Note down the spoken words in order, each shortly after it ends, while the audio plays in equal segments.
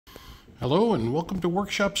Hello and welcome to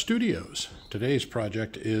Workshop Studios. Today's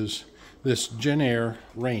project is this Jenn Air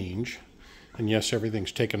range, and yes,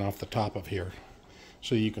 everything's taken off the top of here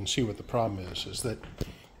so you can see what the problem is that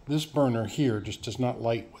this burner here just does not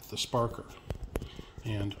light with the sparker,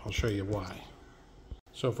 and I'll show you why.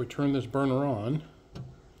 So if we turn this burner on,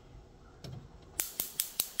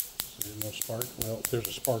 there's no spark. Well, there's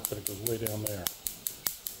a spark, but it goes way down there.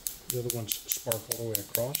 The other one's spark all the way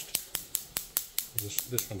across.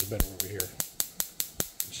 This one's better over here.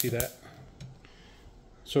 See that?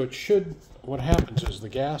 So it should, what happens is the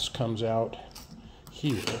gas comes out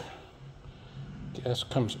here. Gas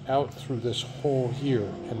comes out through this hole here,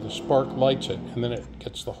 and the spark lights it, and then it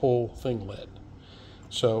gets the whole thing lit.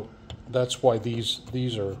 So that's why these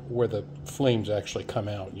are where the flames actually come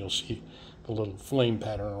out, and you'll see the little flame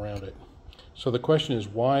pattern around it. So the question is,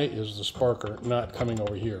 why is the sparker not coming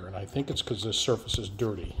over here? And I think it's because this surface is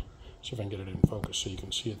dirty. See if I can get it in focus so you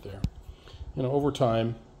can see it there. You know, over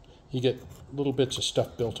time, you get little bits of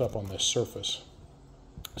stuff built up on this surface.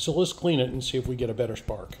 So let's clean it and see if we get a better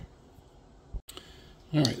spark.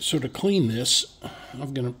 All right, so to clean this,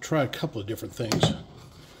 I'm going to try a couple of different things.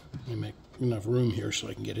 Let me make enough room here so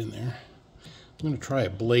I can get in there. I'm going to try a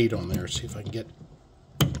blade on there, see if I can get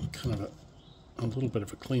kind of a little bit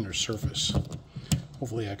of a cleaner surface.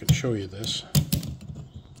 Hopefully I can show you this.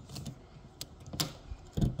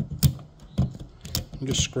 I'm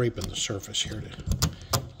just scraping the surface here to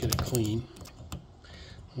get it clean.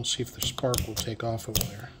 We'll see if the spark will take off over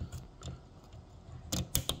there.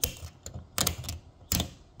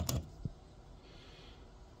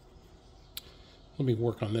 Let me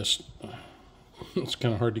work on this. It's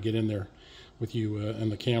kind of hard to get in there with you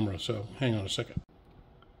and the camera, so hang on a second.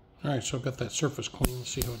 All right, so I've got that surface clean. Let's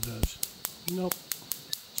see how it does. Nope,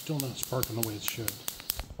 still not sparking the way it should.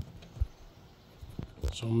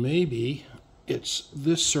 So maybe it's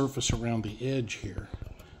this surface around the edge here,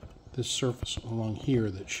 this surface along here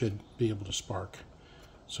that should be able to spark.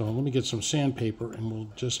 So let me get some sandpaper and we'll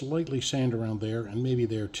just lightly sand around there and maybe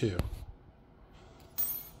there too.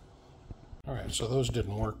 All right, so those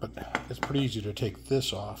didn't work, but it's pretty easy to take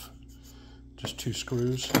this off. Just 2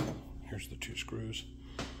 screws. Here's the 2 screws.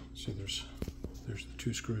 See, there's the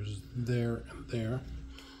 2 screws there and there.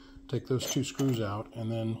 Take those 2 screws out and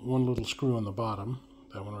then one little screw on the bottom,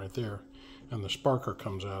 that one right there, and the sparker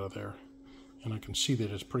comes out of there, and I can see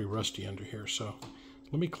that it's pretty rusty under here. So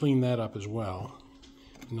let me clean that up as well.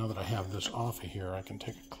 Now that I have this off of here, I can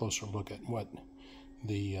take a closer look at what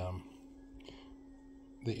the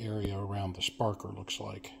area around the sparker looks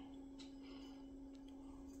like.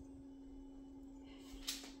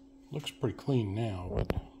 Looks pretty clean now,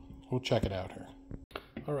 but we'll check it out here.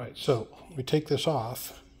 All right, so we take this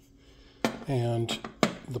off, and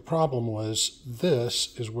the problem was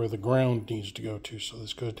this is where the ground needs to go to. So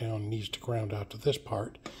this goes down and needs to ground out to this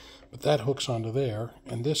part, but that hooks onto there,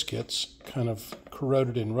 and this gets kind of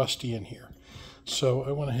corroded and rusty in here. So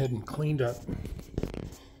I went ahead and cleaned up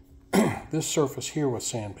this surface here with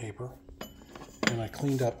sandpaper, and I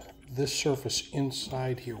cleaned up this surface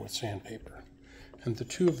inside here with sandpaper. And the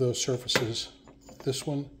 2 of those surfaces, this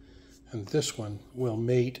one and this one, will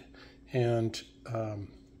mate and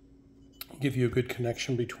give you a good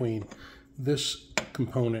connection between this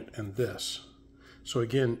component and this. So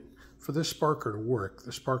again, for this sparker to work,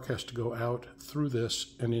 the spark has to go out through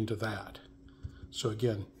this and into that. So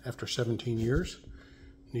again, after 17 years,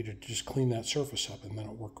 needed to just clean that surface up, and then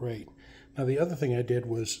it worked great. Now the other thing I did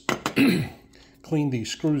was clean these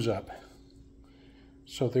screws up.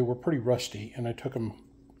 So they were pretty rusty, and I took them,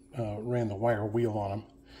 ran the wire wheel on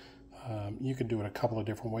them. You can do it a couple of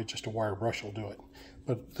different ways, just a wire brush will do it.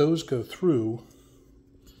 But those go through,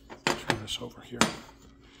 turn this over here,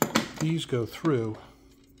 these go through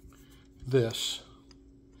this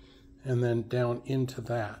and then down into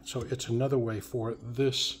that. So it's another way for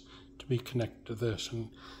this to be connected to this. And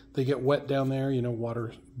they get wet down there, you know,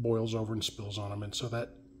 water boils over and spills on them. And so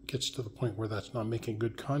that gets to the point where that's not making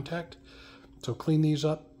good contact. So clean these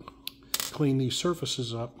up, clean these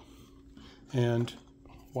surfaces up, and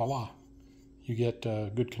voila. You get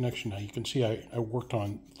a good connection now. You can see I worked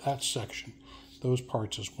on that section, those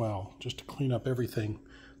parts as well, just to clean up everything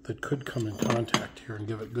that could come in contact here and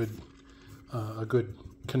give it a good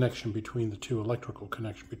connection between the 2, electrical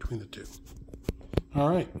connection between the 2. All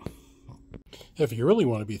right. If you really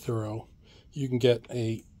want to be thorough, you can get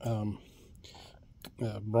a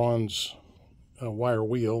bronze wire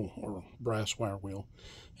wheel or brass wire wheel,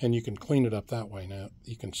 and you can clean it up that way. Now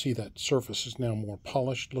you can see that surface is now more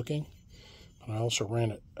polished looking. But I also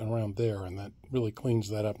ran it around there, and that really cleans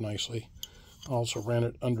that up nicely. I also ran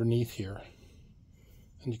it underneath here,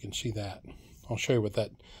 and you can see that. I'll show you what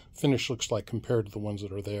that finish looks like compared to the ones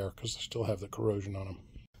that are there, because they still have the corrosion on them.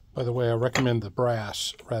 By the way, I recommend the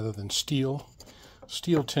brass rather than steel.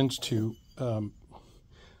 Steel tends to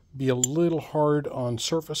be a little hard on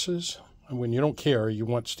surfaces. And when you don't care, you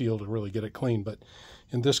want steel to really get it clean. But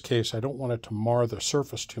in this case, I don't want it to mar the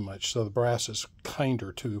surface too much. So the brass is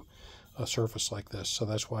kinder to a surface like this. So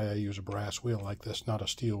that's why I use a brass wheel like this, not a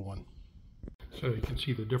steel one. So you can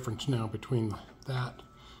see the difference now between that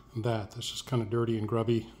and that. This is kind of dirty and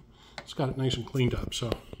grubby. It's got it nice and cleaned up. So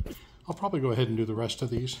I'll probably go ahead and do the rest of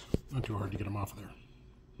these. Not too hard to get them off of there.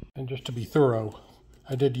 And just to be thorough,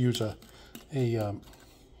 I did use a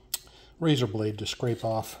razor blade to scrape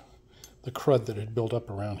off the crud that had built up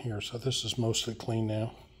around here. So this is mostly clean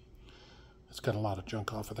now. It's got a lot of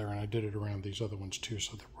junk off of there, and I did it around these other ones too,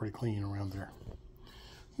 so they're pretty clean around there.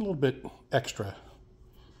 A little bit extra.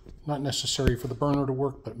 Not necessary for the burner to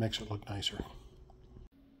work, but it makes it look nicer.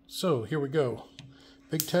 So here we go.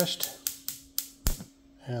 Big test.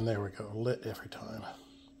 And there we go, lit every time.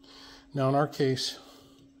 Now in our case,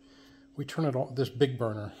 we turn it all, this big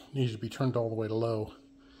burner needs to be turned all the way to low.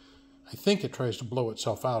 I think it tries to blow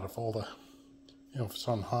itself out if all the, if it's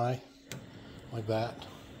on high, like that.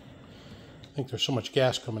 I think there's so much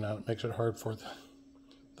gas coming out, it makes it hard for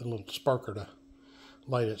the little sparker to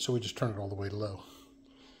light it, so we just turn it all the way to low.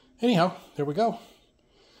 Anyhow, there we go.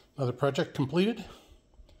 Another project completed.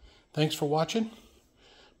 Thanks for watching.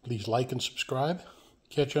 Please like and subscribe.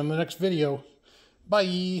 Catch you on the next video.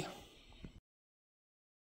 Bye.